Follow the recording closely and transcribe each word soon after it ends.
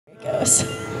goes.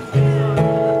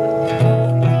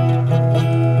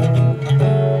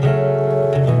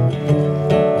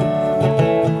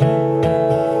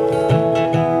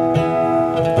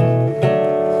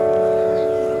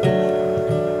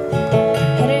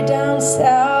 Headed down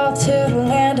south to the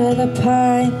land of the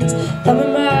pines,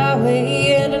 thumbing my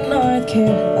way into North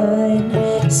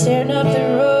Carolina, staring up the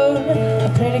road, I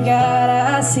pray to God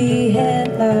I see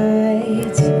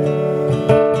headlights.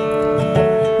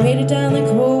 Made it down the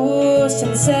coast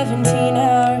in 17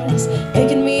 hours,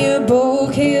 picking me a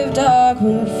bouquet of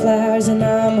dogwood flowers, and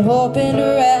I'm hoping to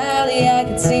rally I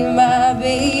can see my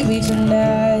baby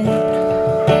tonight.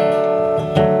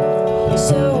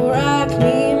 So rock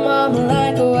me, mama,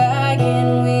 like a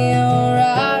wagon wheel.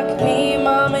 Rock me,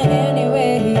 mama, any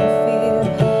way you feel.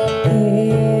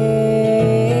 Hey,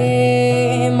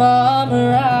 mama,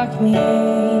 rock me.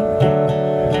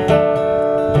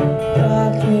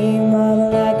 Rock me, mama,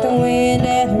 like the wind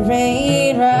and the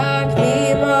rain. Rock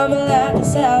me, mama, like a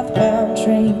southbound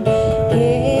train.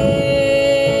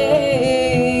 Hey,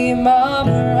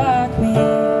 mama, rock me.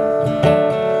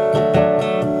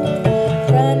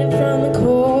 Running from the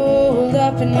cold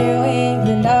up in New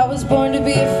England, I was born to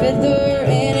be a fiddler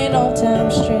in an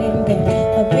old-time string band.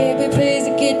 My baby plays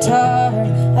the guitar,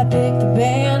 I pick the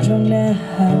banjo now.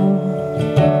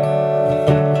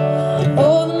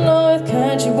 Oh, the North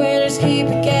Country winters keep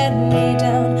getting me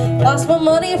down. Lost my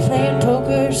money playing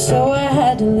poker, so I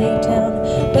had to leave town.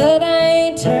 But I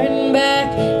ain't turning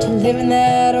back to living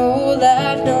that old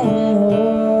life no more.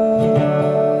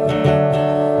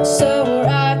 So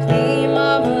rock me,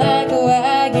 mama, like a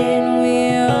wagon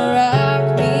wheel.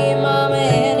 Rock me, mama,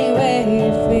 any way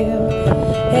you feel.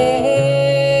 Hey,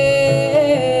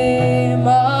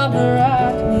 mama,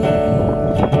 rock me.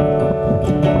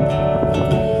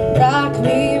 Rock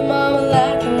me, mama,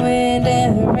 like the wind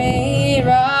and the rain.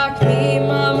 Rock me,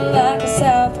 mama, like a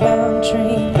southbound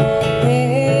train.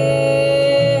 Hey,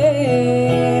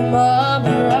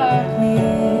 mama, rock me.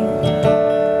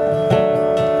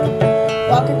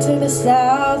 Walking to the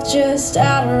south, just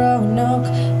out of Roanoke,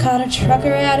 caught a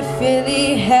trucker out of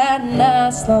Philly, had a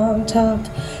nice long talk.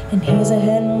 And he's a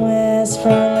heading west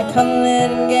from the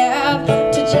Cumberland Gap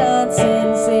to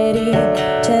Johnson City,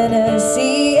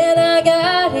 Tennessee. And I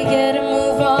gotta get a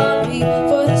move on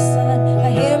before the sun. I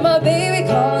hear my baby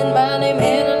calling my name,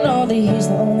 and I know that he's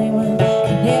the only one.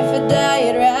 And if I die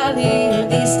at Raleigh, at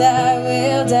least I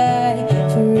will die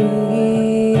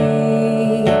free.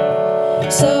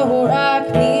 So rock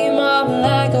me, mama,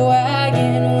 like a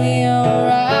wagon wheel.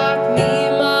 Rock me,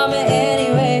 mama,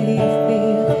 any way you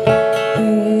feel.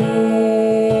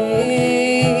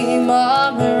 Hey,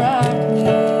 mama, rock me.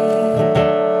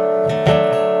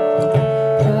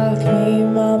 Rock me,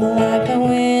 mama, like the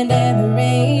wind and the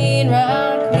rain.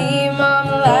 Rock me,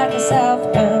 mama, like a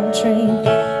southbound train.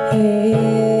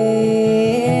 Hey,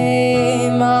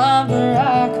 mama,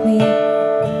 rock me.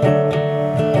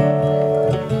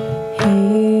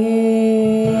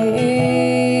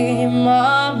 Hey,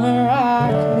 mama,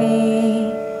 rock me.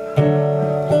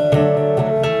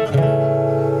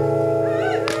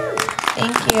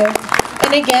 Thank you.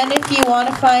 And again, if you want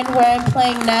to find where I'm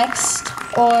playing next,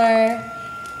 or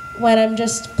when I'm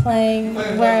just playing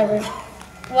wherever.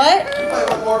 What? Play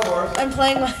one more for us. I'm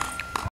playing.